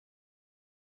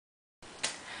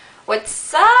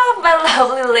What's up, my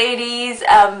lovely ladies?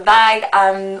 I'm back,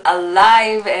 I'm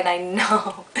alive, and I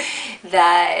know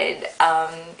that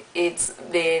it's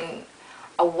been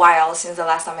a while since the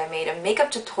last time I made a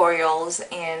makeup tutorials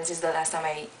and since the last time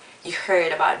you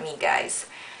heard about me, guys.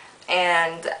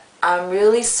 And I'm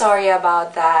really sorry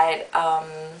about that.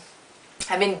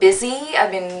 I've been busy,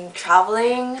 I've been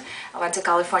traveling. I went to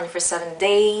California for 7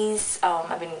 days.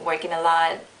 I've been working a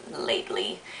lot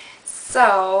lately.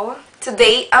 So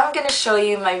today I'm gonna show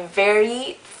you my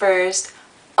very first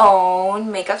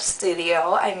own makeup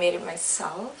studio. I made it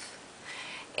myself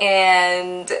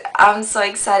and I'm so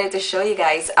excited to show you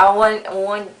guys. I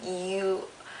want you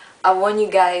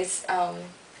guys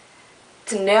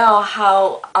to know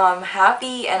how I'm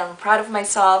happy and I'm proud of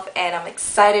myself, and I'm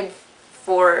excited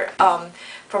for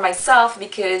myself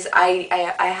because I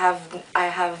have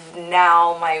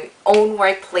now my own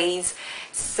workplace,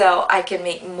 so I can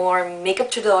make more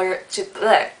makeup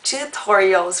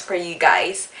tutorials for you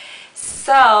guys.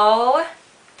 So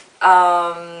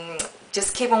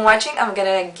just keep on watching. I'm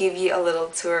gonna give you a little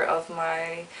tour of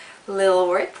my little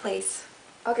workplace.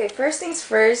 Okay, first things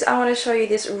first, I want to show you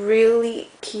this really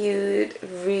cute,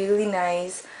 really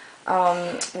nice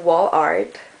wall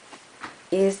art.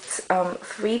 It's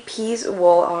 3-piece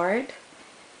wall art,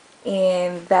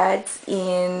 and that's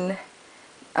in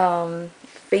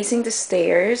facing the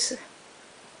stairs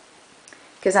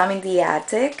because I'm in the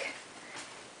attic.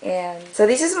 And so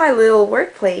this is my little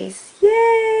workplace.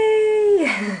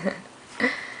 Yay!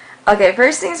 Okay,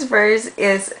 first things first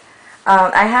is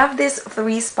I have this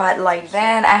 3 spotlight.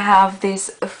 Then I have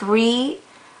this 3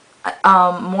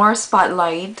 more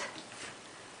spotlight,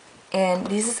 and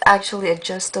this is actually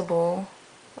adjustable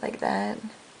like that.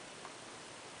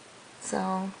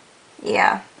 So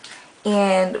yeah,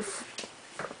 and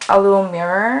a little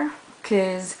mirror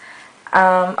because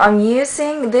I'm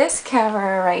using this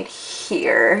camera right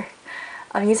here.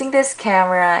 I'm using this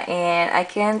camera and I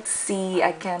can't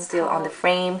still on the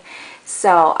frame,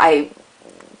 so I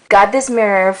got this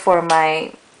mirror for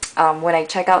my when I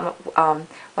check out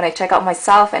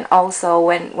myself, and also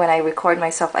when I record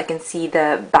myself I can see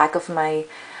the back of my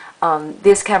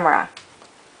this camera.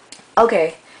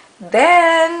 Okay,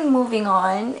 then moving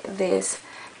on, this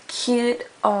cute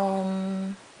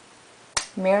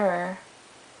mirror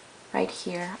right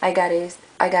here. I got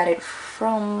it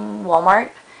from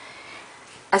Walmart.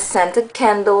 A scented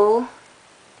candle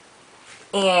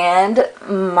and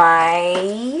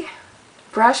my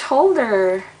brush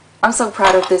holder. I'm so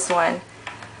proud of this one.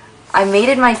 I made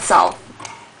it myself,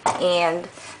 and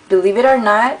believe it or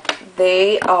not,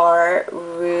 they are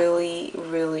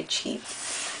really cheap.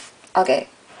 Okay,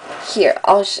 here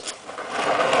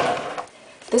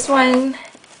this one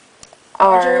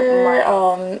are my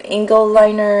angle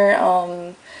liner,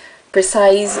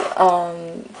 precise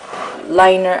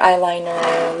liner,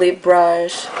 eyeliner, lip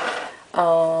brush,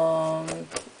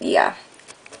 yeah,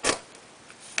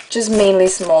 just mainly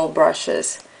small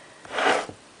brushes.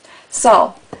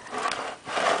 So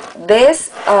this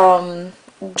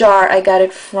jar, I got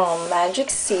it from Magic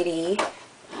City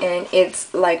and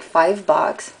it's like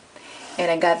 $5. And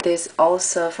I got this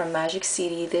also from Magic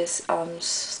City, this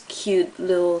cute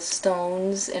little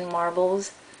stones and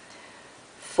marbles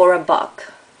for $1.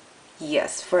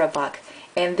 Yes, for $1.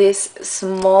 And this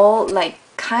small, like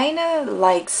kinda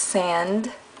like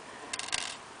sand,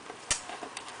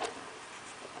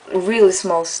 really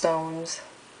small stones.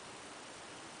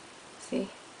 See?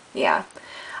 Yeah.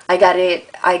 I got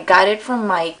it from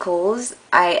Michael's.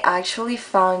 I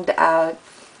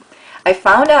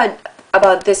found out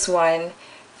about this one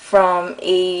from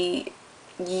a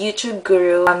YouTube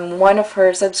guru. I'm one of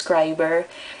her subscriber.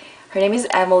 Her name is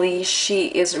Emily. She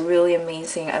is really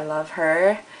amazing. I love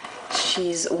her.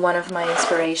 She's one of my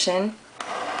inspiration.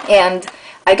 And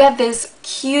I got this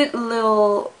cute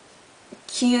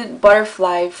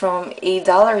butterfly from a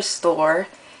dollar store.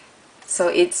 So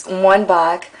it's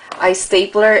 $1. I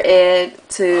stapler it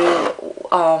to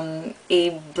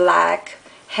a black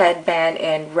headband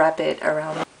and wrap it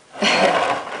around.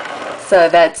 So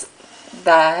that's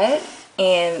that.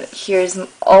 And here's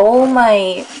all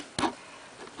my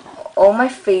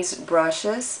face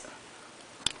brushes.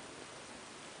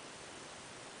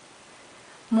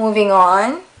 Moving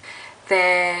on,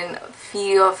 then a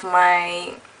few of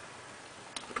my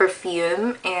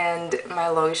perfume and my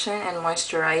lotion and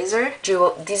moisturizer.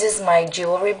 This is my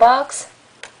jewelry box.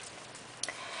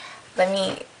 Let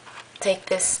me take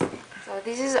this. So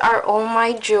these are all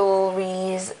my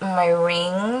jewelries, my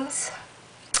rings,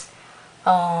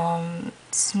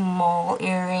 small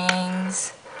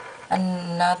earrings,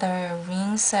 another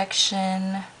ring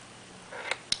section,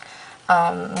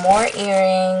 More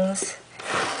earrings,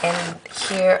 and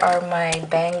here are my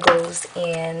bangles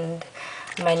and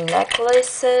my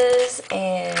necklaces,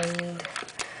 and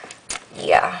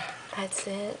yeah, that's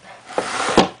it.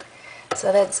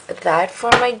 So that's that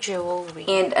for my jewelry.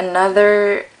 And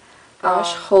another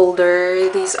brush holder.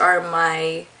 These are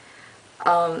my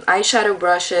eyeshadow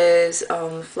brushes,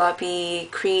 floppy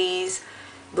crease,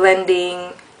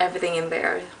 blending, everything in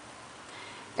there.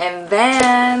 And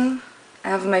then I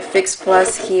have my Fix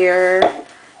Plus here.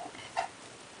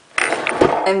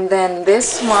 And then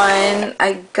this one,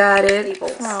 I got it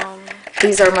from,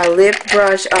 these are my lip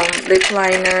brush, lip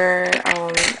liner,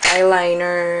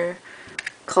 eyeliner,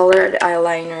 colored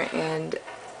eyeliner, and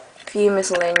few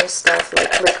miscellaneous stuff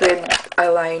like liquid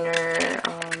eyeliner,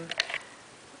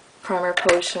 primer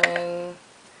potion.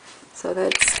 So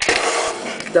that's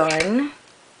done.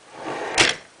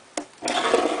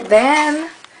 Then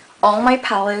all my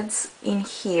palettes in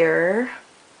here.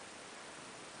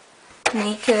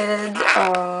 Naked,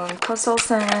 Coastal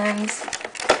Sands,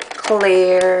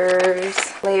 Claire's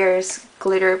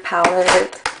glitter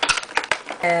palette,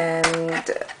 and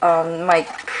my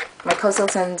Coastal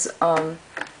Sands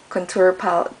contour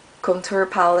palette,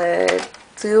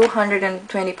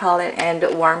 220 palette, and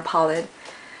warm palette.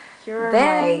 Here are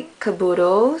my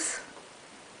caboodles,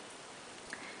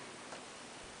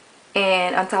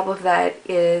 and on top of that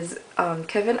is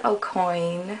Kevin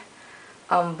Aucoin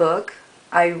book.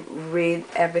 I read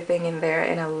everything in there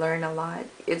and I learn a lot.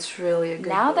 It's really a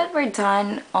good book. That we're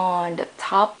done on the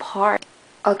top part,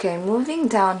 okay, moving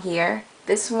down here,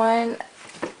 this one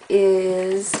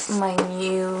is my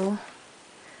new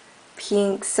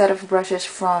pink set of brushes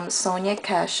from Sonia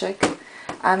Kashuk.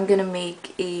 I'm gonna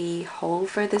make a haul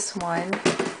for this one.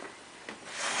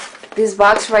 This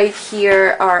box right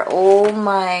here are all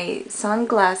my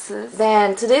sunglasses.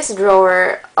 Then to this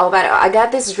drawer, oh, but I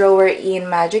got this drawer in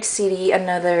Magic City,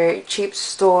 another cheap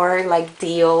store like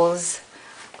deals.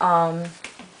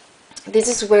 This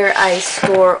is where I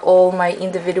store all my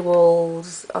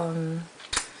individuals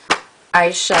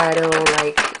eyeshadow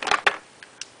like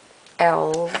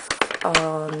ELF,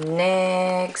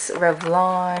 NYX,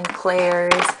 Revlon,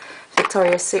 Claire's,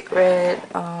 Victoria's Secret,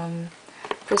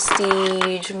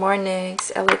 Prestige, more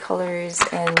NYX, LA Colors,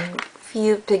 and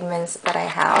few pigments that I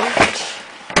have.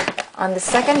 On the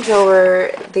second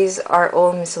drawer, these are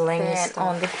all miscellaneous stuff.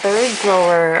 On the third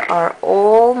drawer are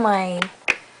all my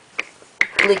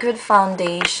liquid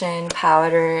foundation,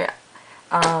 powder,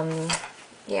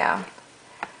 yeah,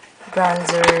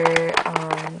 bronzer,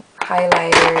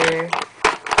 highlighter,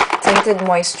 tinted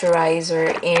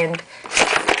moisturizer, and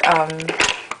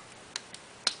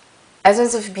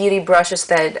Essence of Beauty brushes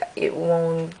that it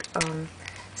won't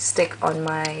stick on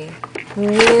my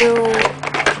new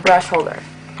brush holder.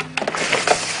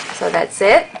 So that's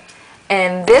it.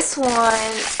 And this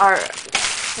one are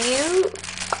few,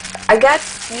 I got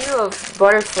few of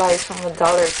butterflies from a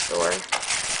dollar store.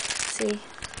 See?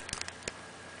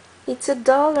 It's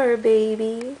 $1,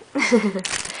 baby.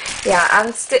 Yeah,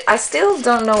 I still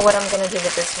don't know what I'm gonna do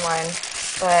with this one,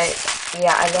 but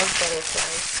yeah, I love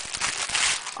butterflies.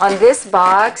 On this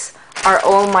box are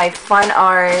all my fun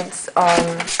arts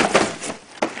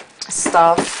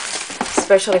stuff,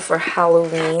 especially for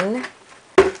Halloween.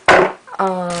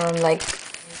 Like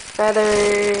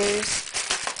feathers,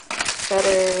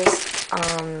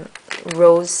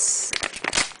 rose,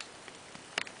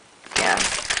 yeah,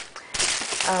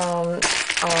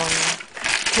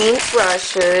 paint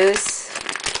brushes,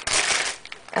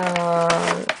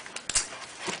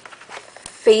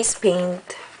 face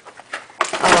paint,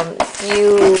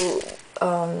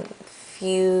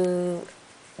 few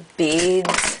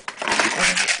beads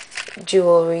and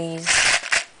jewelries.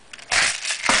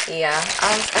 Yeah,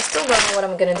 I still don't know what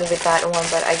I'm gonna do with that one,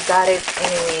 but I got it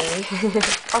anyway.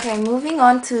 Okay, moving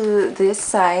on to this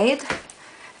side.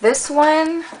 This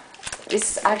one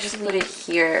is, I just put it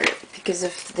here because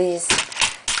of these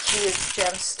cute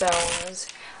gemstones.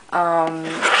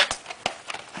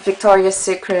 Victoria's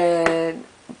Secret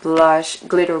blush,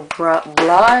 glitter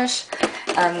blush.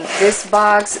 This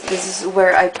box, this is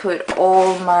where I put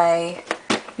all my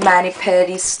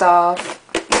mani-pedi stuff.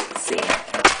 Let's see.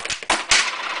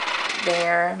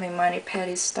 There, my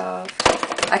mani-pedi stuff.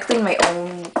 I clean my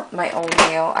own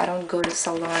nail. I don't go to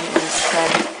salon and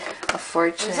spend a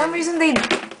fortune. For some reason they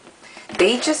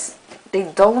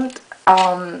don't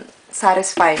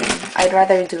satisfy me. I'd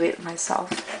rather do it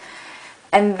myself.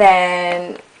 And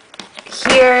then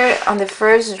here on the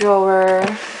first drawer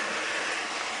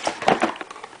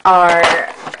are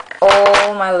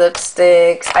all my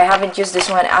lipsticks. I haven't used this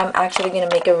one. I'm actually gonna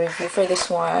make a review for this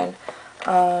one.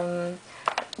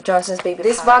 Johnson's Baby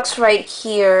This box right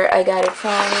here, I got it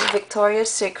from Victoria's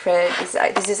Secret.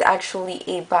 This is actually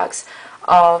a box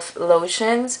of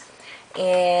lotions,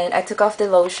 and I took off the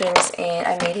lotions and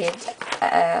I made it,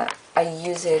 I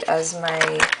use it as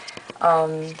my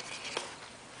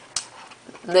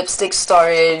lipstick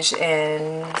storage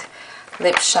and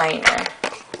lip shiner.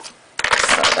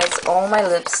 So that's all my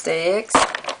lipsticks.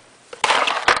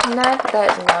 Not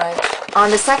that much. On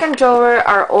the second drawer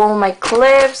are all my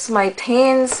clips, my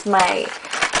pins, my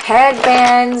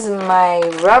headbands, my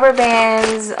rubber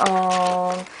bands,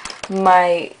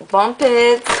 my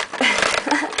bumpets,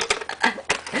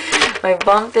 my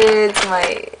bumpets,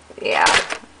 yeah.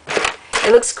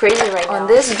 It looks crazy right now. On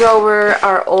this drawer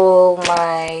are all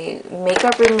my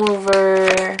makeup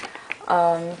remover.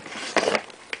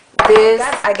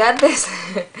 I got this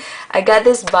I got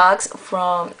this box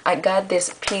from, I got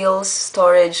this peel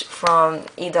storage from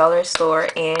 $1 store,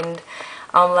 and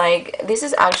I'm like, this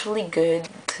is actually good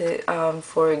to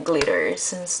for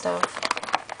glitters and stuff.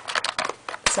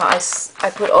 So I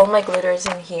put all my glitters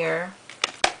in here,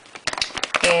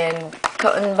 and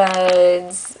cotton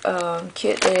buds,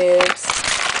 Q-tips,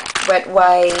 wet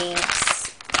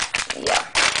wipes, yeah.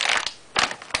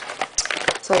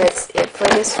 So that's it for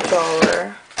this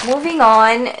drawer. Moving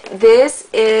on, this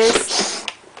is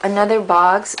another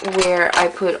box where I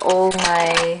put all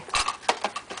my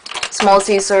small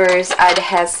scissors,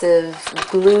 adhesive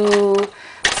glue,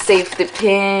 safety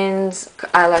pins,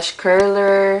 eyelash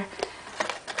curler.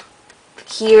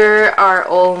 Here are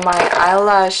all my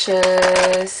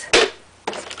eyelashes,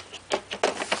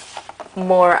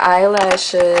 more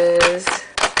eyelashes,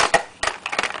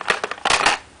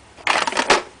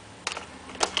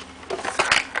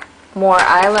 more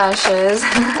eyelashes,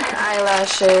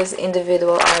 eyelashes,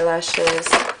 individual eyelashes.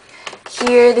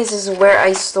 Here, this is where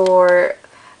I store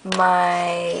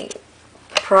my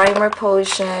primer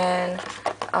potion,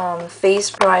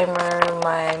 face primer,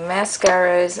 my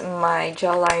mascaras, my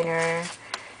gel liner,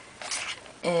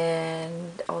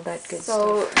 and all that good stuff.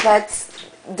 So that's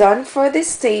done for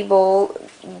this table.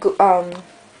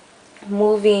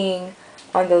 Moving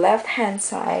on the left hand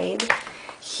side,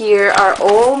 here are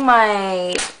all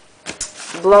my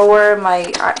blower, my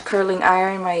curling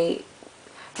iron, my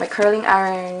curling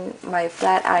iron, my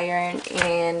flat iron,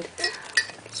 and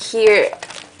here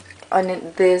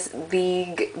on this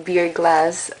big beer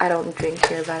glass, I don't drink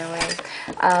here by the way,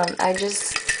 I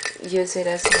just use it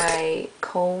as my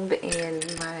comb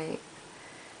and my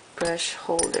brush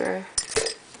holder.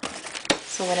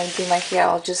 So when I do my hair,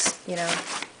 I'll just, you know,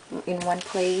 in one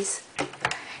place.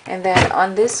 And then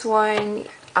on this one,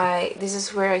 this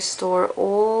is where I store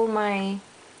all my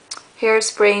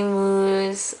hairspray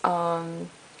mousse,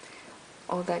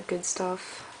 all that good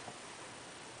stuff.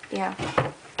 Yeah.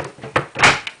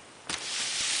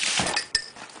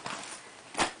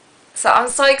 So I'm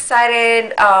so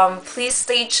excited. Please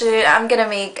stay tuned. I'm gonna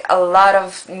make a lot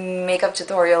of makeup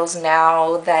tutorials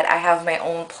now that I have my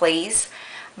own place,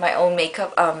 my own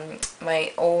makeup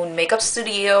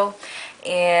studio.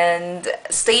 And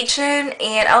stay tuned,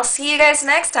 and I'll see you guys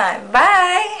next time.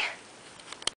 Bye.